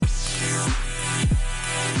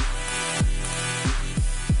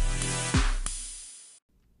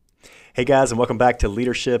Hey guys, and welcome back to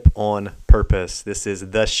Leadership on Purpose. This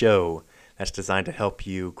is the show that's designed to help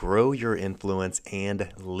you grow your influence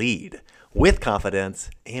and lead with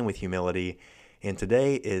confidence and with humility. And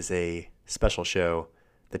today is a special show.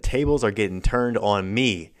 The tables are getting turned on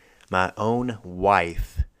me. My own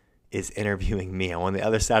wife is interviewing me. I'm on the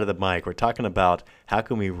other side of the mic. We're talking about how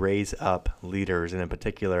can we raise up leaders, and in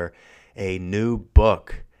particular, a new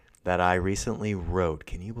book that I recently wrote.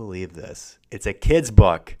 Can you believe this? It's a kid's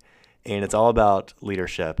book. And it's all about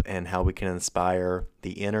leadership and how we can inspire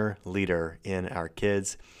the inner leader in our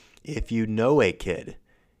kids. If you know a kid,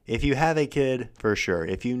 if you have a kid, for sure.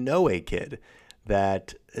 If you know a kid,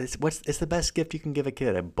 it's the best gift you can give a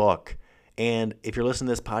kid, a book. And if you're listening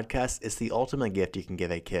to this podcast, it's the ultimate gift you can give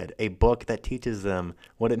a kid, a book that teaches them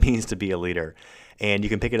what it means to be a leader. And you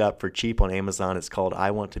can pick it up for cheap on Amazon. It's called I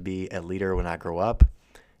Want to Be a Leader When I Grow Up.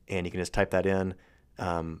 And you can just type that in.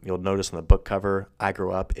 You'll notice on the book cover, I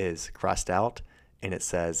Grow Up is crossed out, and it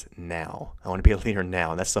says now. I want to be a leader now.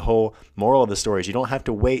 And that's the whole moral of the story is you don't have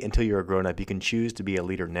to wait until you're a grown-up. You can choose to be a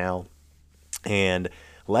leader now. And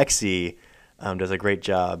Lexi does a great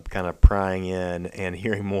job kind of prying in and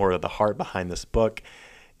hearing more of the heart behind this book.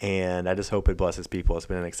 And I just hope it blesses people. It's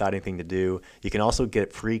been an exciting thing to do. You can also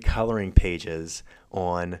get free coloring pages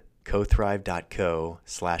on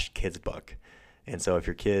cothrive.co/kidsbook. And so if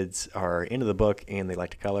your kids are into the book and they like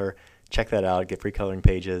to color, check that out, get free coloring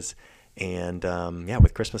pages. And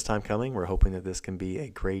with Christmas time coming, we're hoping that this can be a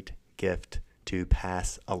great gift to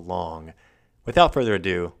pass along. Without further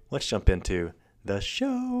ado, let's jump into the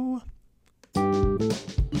show.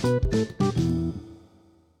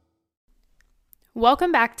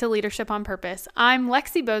 Welcome back to Leadership on Purpose. I'm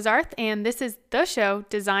Lexi Bozarth, and this is the show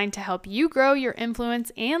designed to help you grow your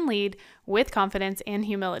influence and lead with confidence and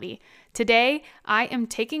humility. Today, I am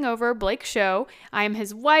taking over Blake's show. I am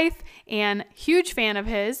his wife and huge fan of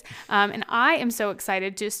his, and I am so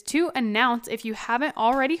excited just to announce, if you haven't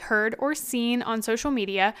already heard or seen on social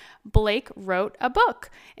media, Blake wrote a book.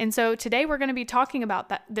 And so today we're going to be talking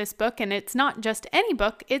about this book, and it's not just any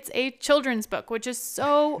book, it's a children's book, which is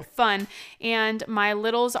so fun. And my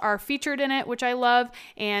littles are featured in it, which I love,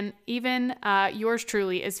 and even yours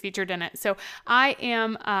truly is featured in it. So I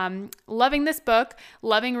am loving this book,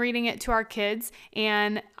 loving reading it to our kids,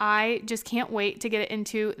 and I just can't wait to get it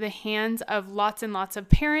into the hands of lots and lots of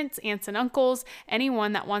parents, aunts and uncles,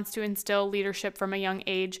 anyone that wants to instill leadership from a young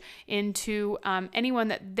age into anyone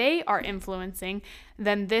that they are influencing.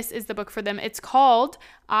 Then this is the book for them. It's called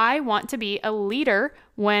I Want to Be a Leader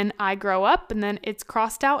When I Grow Up, and then it's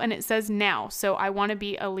crossed out and it says now. So I want to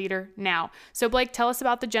be a leader now. So Blake, tell us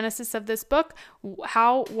about the genesis of this book.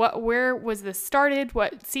 Where was this started?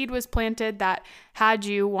 What seed was planted that had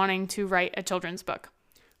you wanting to write a children's book?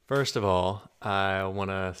 First of all, I want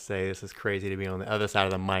to say this is crazy to be on the other side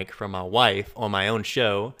of the mic from my wife on my own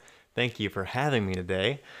show. Thank you for having me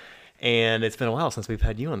today. And it's been a while since we've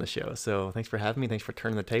had you on the show. So thanks for having me. Thanks for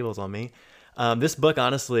turning the tables on me. This book,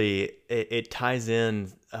 honestly, it ties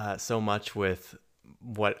in so much with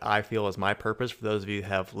what I feel is my purpose. For those of you who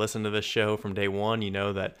have listened to this show from day one, you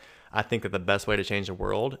know that I think that the best way to change the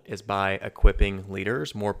world is by equipping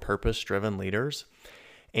leaders, more purpose-driven leaders.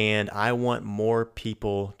 And I want more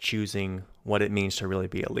people choosing what it means to really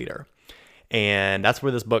be a leader. And that's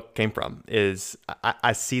where this book came from, is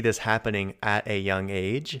I see this happening at a young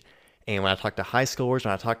age. And when I talk to high schoolers,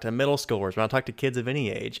 when I talk to middle schoolers, when I talk to kids of any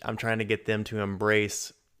age, I'm trying to get them to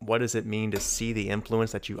embrace what does it mean to see the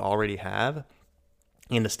influence that you already have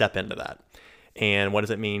and to step into that. And what does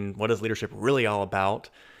it mean? What is leadership really all about?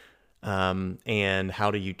 And how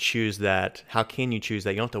do you choose that? How can you choose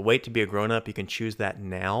that? You don't have to wait to be a grown-up. You can choose that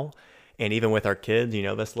now. And even with our kids, you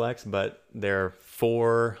know this, Lex, but they're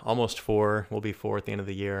 4, almost 4, we'll be 4 at the end of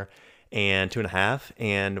the year, and 2.5.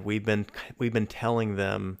 And we've been telling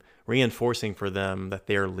them, reinforcing for them that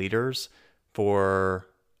they're leaders for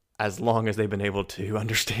as long as they've been able to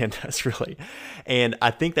understand us, really. And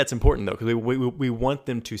I think that's important, though, because we want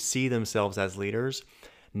them to see themselves as leaders,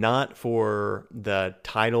 not for the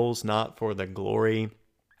titles, not for the glory,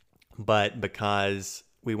 but because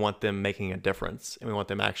we want them making a difference, and we want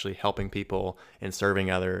them actually helping people and serving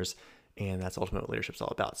others, and that's ultimately what leadership's all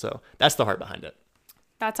about. So that's the heart behind it.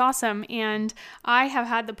 That's awesome. And I have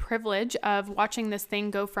had the privilege of watching this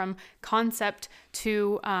thing go from concept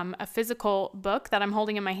to a physical book that I'm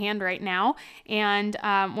holding in my hand right now. And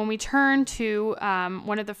when we turn to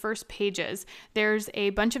one of the first pages, there's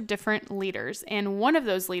a bunch of different leaders. And one of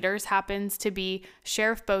those leaders happens to be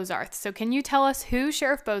Sheriff Bozarth. So can you tell us who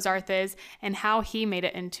Sheriff Bozarth is and how he made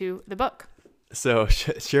it into the book? So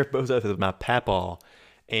Sheriff Bozarth is my papaw,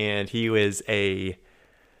 and he was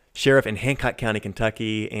sheriff in Hancock County,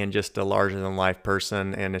 Kentucky, and just a larger-than-life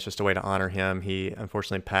person, and it's just a way to honor him. He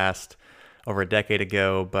unfortunately passed over a decade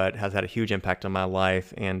ago, but has had a huge impact on my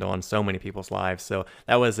life and on so many people's lives. So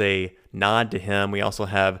that was a nod to him. We also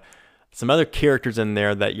have some other characters in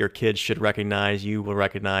there that your kids should recognize, you will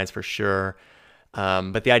recognize for sure.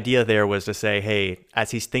 But the idea there was to say, hey,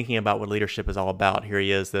 as he's thinking about what leadership is all about, here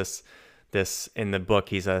he is, this in the book,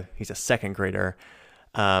 he's a second grader.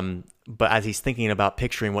 But as he's thinking about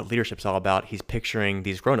picturing what leadership's all about, he's picturing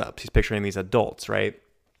these grown-ups, he's picturing these adults, right?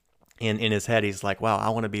 And in his head, he's like, wow, I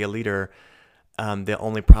want to be a leader. The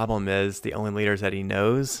only problem is the only leaders that he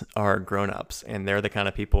knows are grown-ups, and they're the kind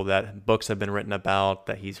of people that books have been written about,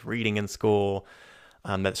 that he's reading in school,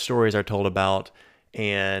 that stories are told about,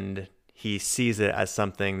 and he sees it as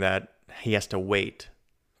something that he has to wait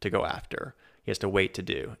to go after. He has to wait to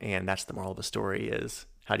do, and that's the moral of the story is,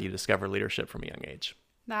 how do you discover leadership from a young age?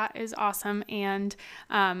 That is awesome, and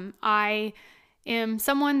I am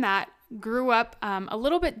someone that grew up a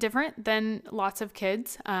little bit different than lots of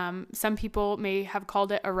kids. Some people may have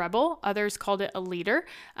called it a rebel, others called it a leader,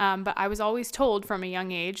 but I was always told from a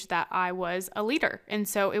young age that I was a leader. And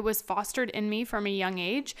so it was fostered in me from a young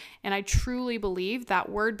age, and I truly believe that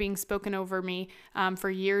word being spoken over me for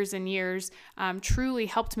years and years truly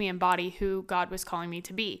helped me embody who God was calling me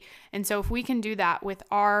to be. And so if we can do that with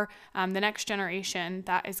our the next generation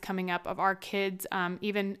that is coming up of our kids,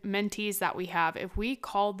 even mentees that we have, if we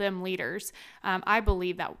call them leaders, I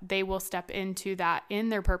believe that they will step into that in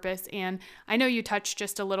their purpose. And I know you touched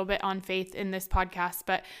just a little bit on faith in this podcast,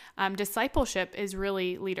 but discipleship is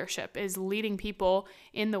really leadership, is leading people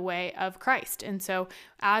in the way of Christ. And so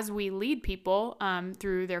as we lead people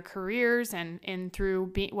through their careers and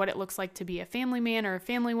through what it looks like to be a family man or a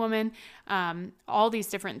family woman, all these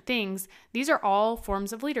different things, these are all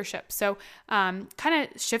forms of leadership. So kind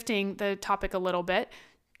of shifting the topic a little bit,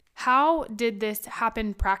 how did this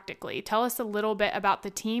happen practically? Tell us a little bit about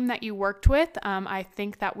the team that you worked with. I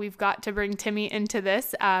think that we've got to bring Timmy into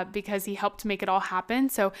this because he helped make it all happen.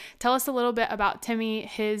 So tell us a little bit about Timmy,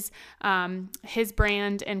 his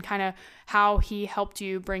brand, and kind of how he helped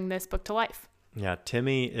you bring this book to life. Yeah,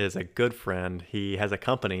 Timmy is a good friend. He has a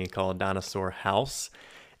company called Dinosaur House,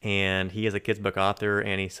 and he is a kids book author,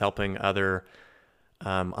 and he's helping other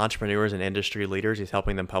entrepreneurs and industry leaders. He's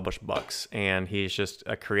helping them publish books, and he's just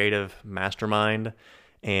a creative mastermind.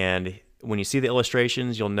 And when you see the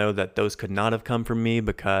illustrations, you'll know that those could not have come from me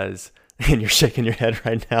because, and you're shaking your head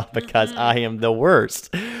right now, because I am the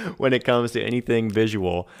worst when it comes to anything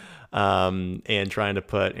visual and trying to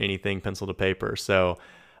put anything pencil to paper. So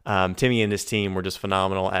Timmy and his team were just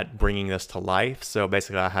phenomenal at bringing this to life. So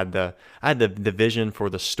basically I had the vision for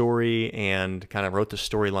the story and kind of wrote the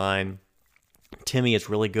storyline. Timmy is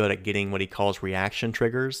really good at getting what he calls reaction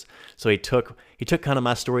triggers. So he took kind of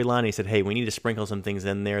my storyline and he said, hey, we need to sprinkle some things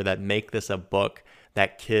in there that make this a book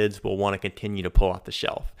that kids will want to continue to pull off the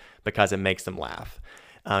shelf because it makes them laugh.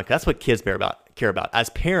 That's what kids care about. As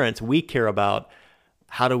parents, we care about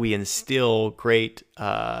how do we instill great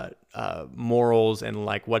morals and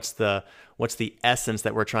like what's the essence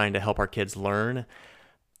that we're trying to help our kids learn.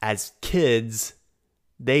 As kids,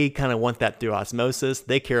 they kind of want that through osmosis.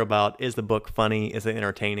 They care about, is the book funny? Is it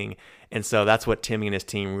entertaining? And so that's what Timmy and his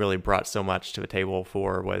team really brought so much to the table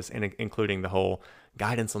for, was including the whole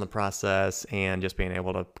guidance on the process and just being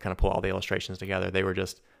able to kind of pull all the illustrations together. They were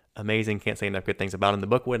just amazing. Can't say enough good things about them. The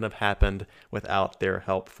book wouldn't have happened without their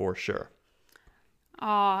help for sure. Oh,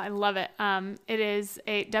 I love it. It is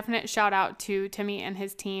a definite shout out to Timmy and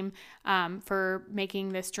his team for making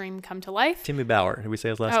this dream come to life. Timmy Bauer. Did we say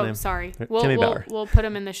his last name? Oh, sorry. Timmy Bauer. We'll put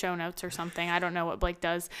him in the show notes or something. I don't know what Blake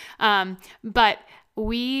does. But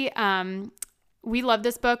we love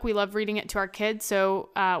this book. We love reading it to our kids. So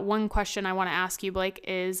one question I want to ask you, Blake,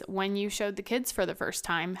 is when you showed the kids for the first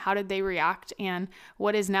time, how did they react? And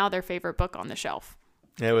what is now their favorite book on the shelf?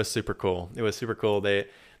 It was super cool.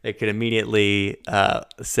 They could immediately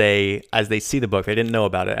say, as they see the book, they didn't know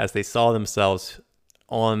about it, as they saw themselves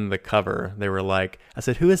on the cover, they were like, I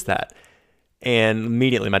said, who is that? And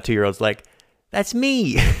immediately my 2-year-old's like, that's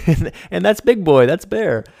me. And that's Big Boy, that's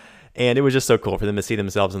Bear. And it was just so cool for them to see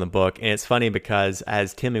themselves in the book. And it's funny because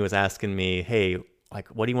as Timmy was asking me, hey, like,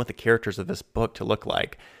 what do you want the characters of this book to look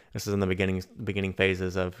like? This is in the beginning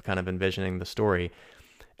phases of kind of envisioning the story.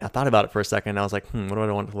 I thought about it for a second. And I was like, what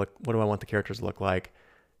do I want the characters to look like?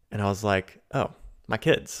 And I was like, oh, my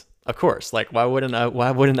kids, of course. Like, why wouldn't I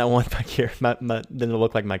want them to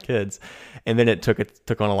look like my kids? And then it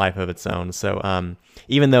took on a life of its own. So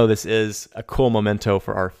even though this is a cool memento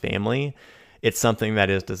for our family, it's something that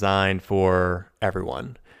is designed for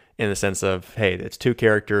everyone. in the sense of, hey, it's two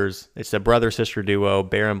characters. It's a brother-sister duo,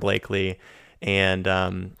 Bear and Blakely. And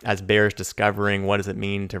as Bear's discovering what does it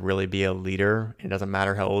mean to really be a leader, it doesn't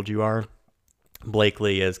matter how old you are,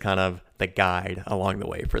 Blakely is kind of the guide along the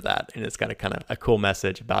way for that. And it's got a kind of a cool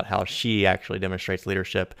message about how she actually demonstrates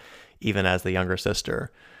leadership even as the younger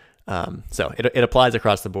sister. So it applies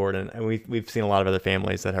across the board. And we've seen a lot of other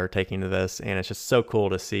families that are taking to this. And it's just so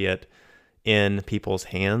cool to see it in people's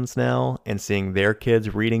hands now and seeing their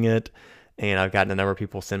kids reading it. And I've gotten a number of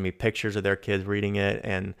people send me pictures of their kids reading it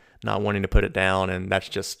and not wanting to put it down. And that's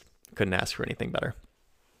just, couldn't ask for anything better.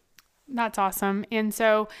 That's awesome. And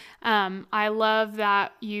so I love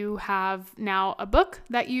that you have now a book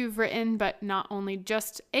that you've written, but not only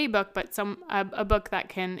just a book, but a book that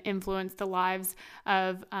can influence the lives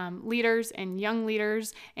of leaders and young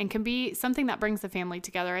leaders and can be something that brings the family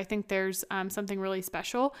together. I think there's something really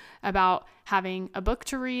special about having a book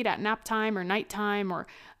to read at nap time or nighttime or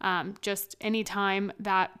just any time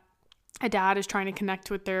that a dad is trying to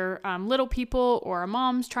connect with their little people or a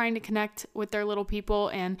mom's trying to connect with their little people.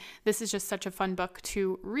 And this is just such a fun book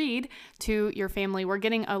to read to your family. We're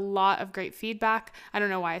getting a lot of great feedback. I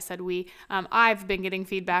don't know why I said we. I've been getting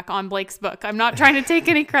feedback on Blake's book. I'm not trying to take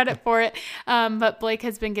any credit for it, but Blake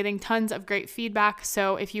has been getting tons of great feedback.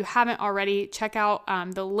 So if you haven't already, check out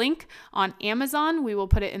the link on Amazon. We will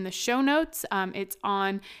put it in the show notes. It's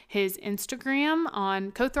on his Instagram,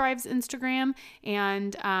 on Co-Thrive's Instagram,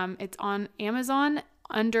 and it's on Amazon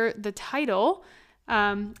under the title,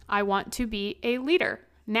 I Want to Be a Leader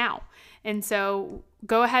Now. And so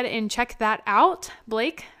go ahead and check that out.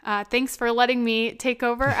 Blake, thanks for letting me take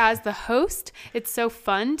over as the host. It's so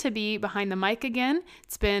fun to be behind the mic again.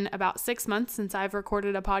 It's been about 6 months since I've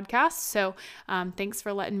recorded a podcast. So thanks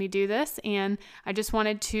for letting me do this. And I just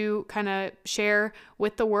wanted to kind of share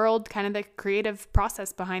with the world kind of the creative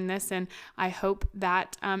process behind this. And I hope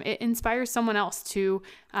that it inspires someone else to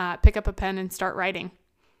pick up a pen and start writing.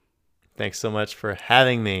 Thanks so much for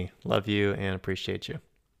having me. Love you and appreciate you.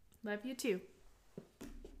 Love you too.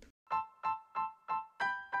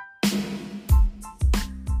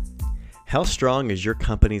 How strong is your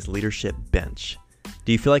company's leadership bench?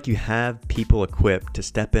 Do you feel like you have people equipped to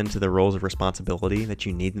step into the roles of responsibility that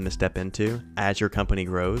you need them to step into as your company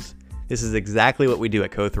grows? This is exactly what we do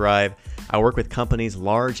at Co-Thrive. I work with companies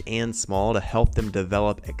large and small to help them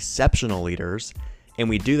develop exceptional leaders, and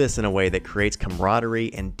we do this in a way that creates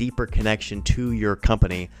camaraderie and deeper connection to your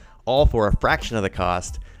company, all for a fraction of the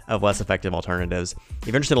cost of less effective alternatives. If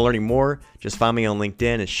you're interested in learning more, just find me on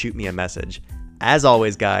LinkedIn and shoot me a message. As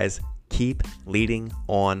always, guys, keep leading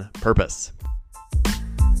on purpose.